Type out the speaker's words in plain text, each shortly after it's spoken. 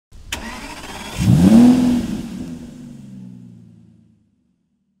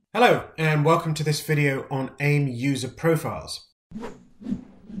and welcome to this video on AIM user profiles.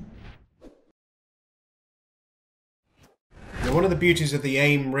 Now, one of the beauties of the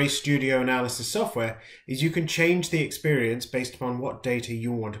AIM Race Studio analysis software is you can change the experience based upon what data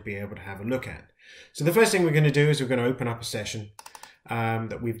you want to be able to have a look at. So the first thing we're going to do is we're going to open up a session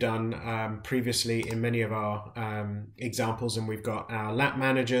that we've done previously in many of our examples, and we've got our lap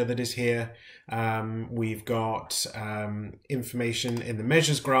manager that is here. We've got information in the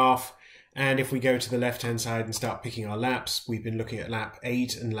measures graph, and if we go to the left hand side and start picking our laps, we've been looking at lap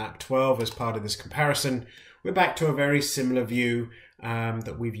 8 and lap 12 as part of this comparison. We're back to a very similar view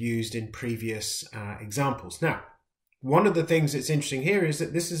that we've used in previous examples. Now, one of the things that's interesting here is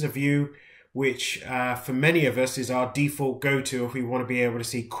that this is a view which for many of us is our default go-to if we want to be able to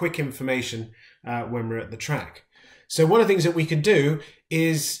see quick information when we're at the track. So one of the things that we can do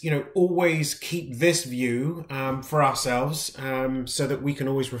is, always keep this view for ourselves so that we can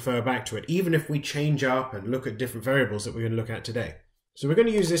always refer back to it, even if we change up and look at different variables that we're going to look at today. So we're going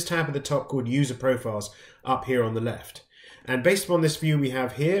to use this tab at the top called User Profiles up here on the left. And based upon this view we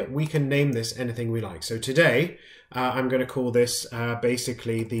have here, we can name this anything we like. So today, I'm going to call this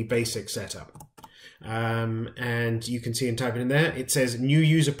basically the basic setup. And you can see in typing in there, it says new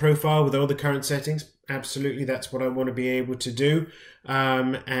user profile with all the current settings. Absolutely, that's what I want to be able to do.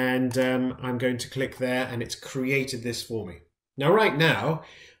 I'm going to click there and it's created this for me. Now, right now,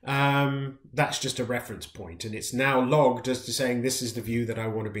 that's just a reference point and it's now logged as to saying this is the view that I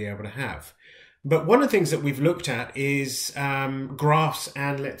want to be able to have. But one of the things that we've looked at is graphs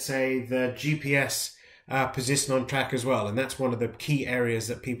and, let's say, the GPS position on track as well. And that's one of the key areas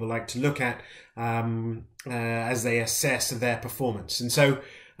that people like to look at as they assess their performance. And so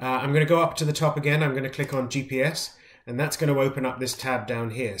I'm going to go up to the top again. I'm going to click on GPS, and that's going to open up this tab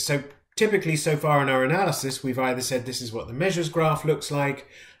down here. So typically, so far in our analysis, we've either said this is what the measures graph looks like,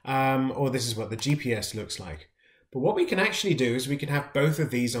 or this is what the GPS looks like. But what we can actually do is we can have both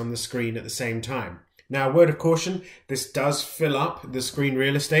of these on the screen at the same time. Now, word of caution, this does fill up the screen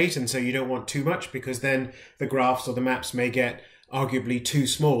real estate, and so you don't want too much because then the graphs or the maps may get arguably too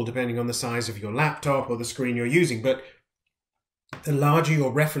small depending on the size of your laptop or the screen you're using. But the larger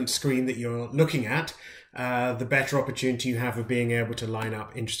your reference screen that you're looking at, the better opportunity you have of being able to line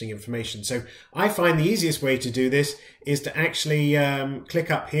up interesting information. So I find the easiest way to do this is to actually click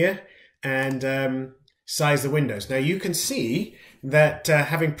up here and size the windows. Now you can see that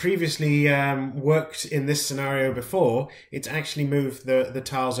having previously worked in this scenario before, it's actually moved the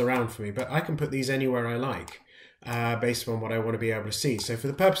tiles around for me, but I can put these anywhere I like based on what I want to be able to see. So for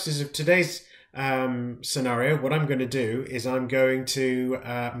the purposes of today's scenario, what I'm going to do is I'm going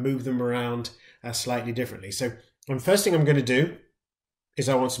to move them around slightly differently. So the first thing I'm going to do is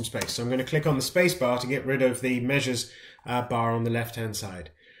I want some space. So I'm going to click on the space bar to get rid of the measures bar on the left hand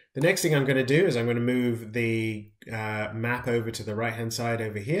side. The next thing I'm going to do is I'm going to move the map over to the right hand side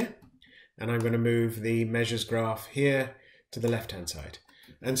over here, and I'm going to move the measures graph here to the left hand side.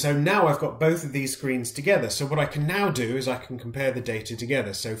 And so now I've got both of these screens together. So what I can now do is I can compare the data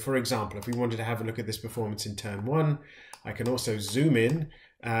together. So for example, if we wanted to have a look at this performance in turn 1, I can also zoom in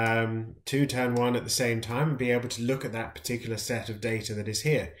to turn 1 at the same time and be able to look at that particular set of data that is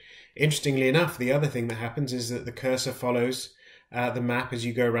here. Interestingly enough, the other thing that happens is that the cursor follows the map as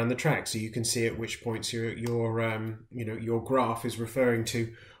you go around the track, so you can see at which points your graph is referring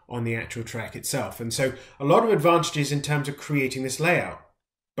to on the actual track itself. And so a lot of advantages in terms of creating this layout,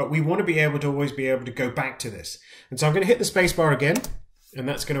 but we want to be able to always be able to go back to this. And so I'm going to hit the space bar again, and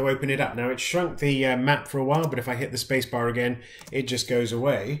that's going to open it up. Now it shrunk the map for a while, but if I hit the space bar again, it just goes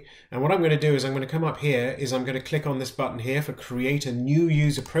away. And what I'm going to do is I'm going to come up here, I'm going to click on this button here for create a new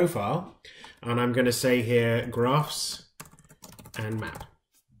user profile, and I'm going to say here graphs and map.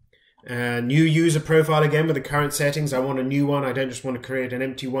 New user profile again with the current settings. I want a new one. I don't just want to create an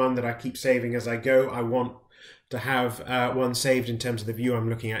empty one that I keep saving as I go. I want to have one saved in terms of the view I'm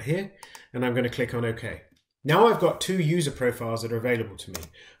looking at here, and I'm going to click on OK. Now I've got two user profiles that are available to me.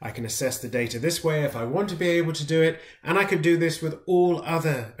 I can assess the data this way if I want to be able to do it, and I could do this with all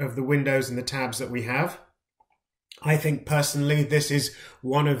other of the windows and the tabs that we have. I think personally this is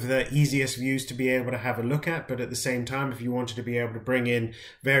one of the easiest views to be able to have a look at, but at the same time, if you wanted to be able to bring in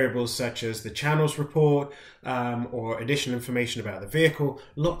variables such as the channels report or additional information about the vehicle,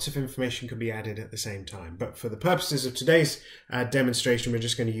 lots of information can be added at the same time. But for the purposes of today's demonstration, we're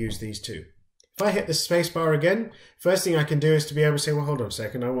just going to use these two. If I hit the space bar again, first thing I can do is to be able to say, well, hold on a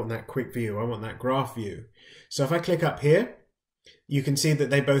second, I want that quick view, I want that graph view. So if I click up here, you can see that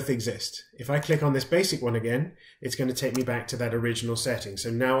they both exist. If I click on this basic one again, it's going to take me back to that original setting. So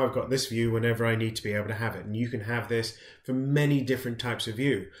now I've got this view whenever I need to be able to have it. And you can have this for many different types of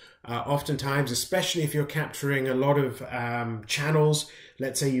view. Oftentimes, especially if you're capturing a lot of channels,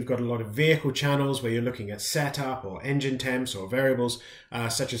 let's say you've got a lot of vehicle channels where you're looking at setup or engine temps or variables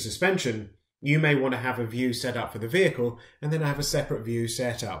such as suspension, you may want to have a view set up for the vehicle and then have a separate view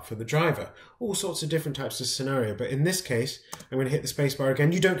set up for the driver. All sorts of different types of scenario. But in this case, I'm going to hit the spacebar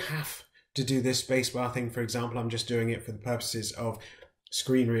again. You don't have to do this spacebar thing, for example. I'm just doing it for the purposes of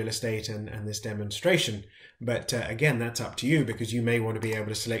screen real estate and this demonstration. But again, that's up to you, because you may want to be able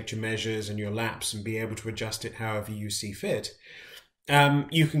to select your measures and your laps and be able to adjust it however you see fit.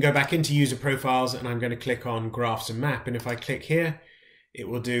 You can go back into user profiles, and I'm going to click on graphs and map. And if I click here, it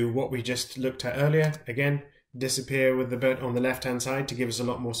will do what we just looked at earlier. Again, disappear with the bit on the left-hand side to give us a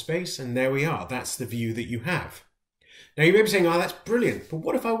lot more space. And there we are. That's the view that you have. Now you may be saying, oh, that's brilliant. But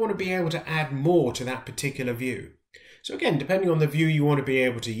what if I want to be able to add more to that particular view? So again, depending on the view you want to be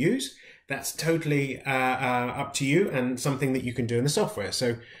able to use, that's totally up to you and something that you can do in the software.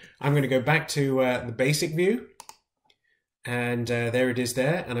 So I'm going to go back to the basic view. And there it is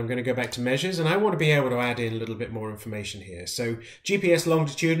there, and I'm going to go back to measures, and I want to be able to add in a little bit more information here. So GPS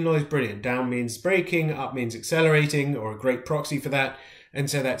longitudinal is brilliant. Down means braking, up means accelerating, or a great proxy for that, and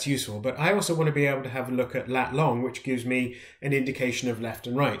so that's useful. But I also want to be able to have a look at lat long, which gives me an indication of left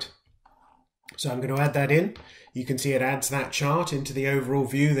and right. So I'm going to add that in. You can see it adds that chart into the overall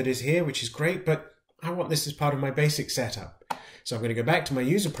view that is here, which is great, but I want this as part of my basic setup. So I'm going to go back to my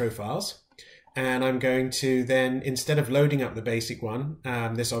user profiles. And I'm going to then, instead of loading up the basic one,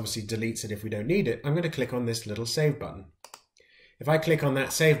 this obviously deletes it if we don't need it, I'm going to click on this little save button. If I click on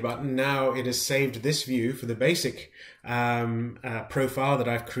that save button, now it has saved this view for the basic profile that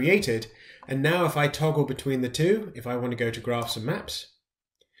I've created. And now if I toggle between the two, if I want to go to graphs and maps,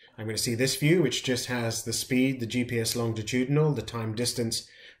 I'm going to see this view, which just has the speed, the GPS longitudinal, the time distance,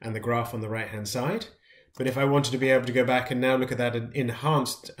 and the graph on the right-hand side. But if I wanted to be able to go back and now look at that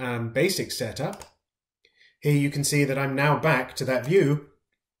enhanced basic setup, here you can see that I'm now back to that view,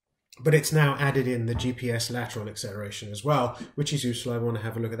 but it's now added in the GPS lateral acceleration as well, which is useful. I want to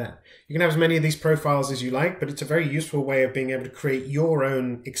have a look at that. You can have as many of these profiles as you like, but it's a very useful way of being able to create your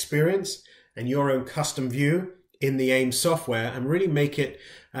own experience and your own custom view in the AIM software and really make it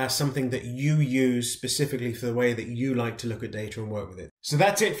something that you use specifically for the way that you like to look at data and work with it. So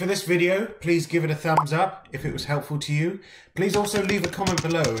that's it for this video. Please give it a thumbs up if it was helpful to you. Please also leave a comment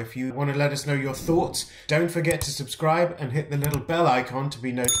below if you want to let us know your thoughts. Don't forget to subscribe and hit the little bell icon to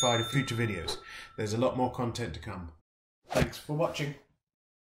be notified of future videos. There's a lot more content to come. Thanks for watching.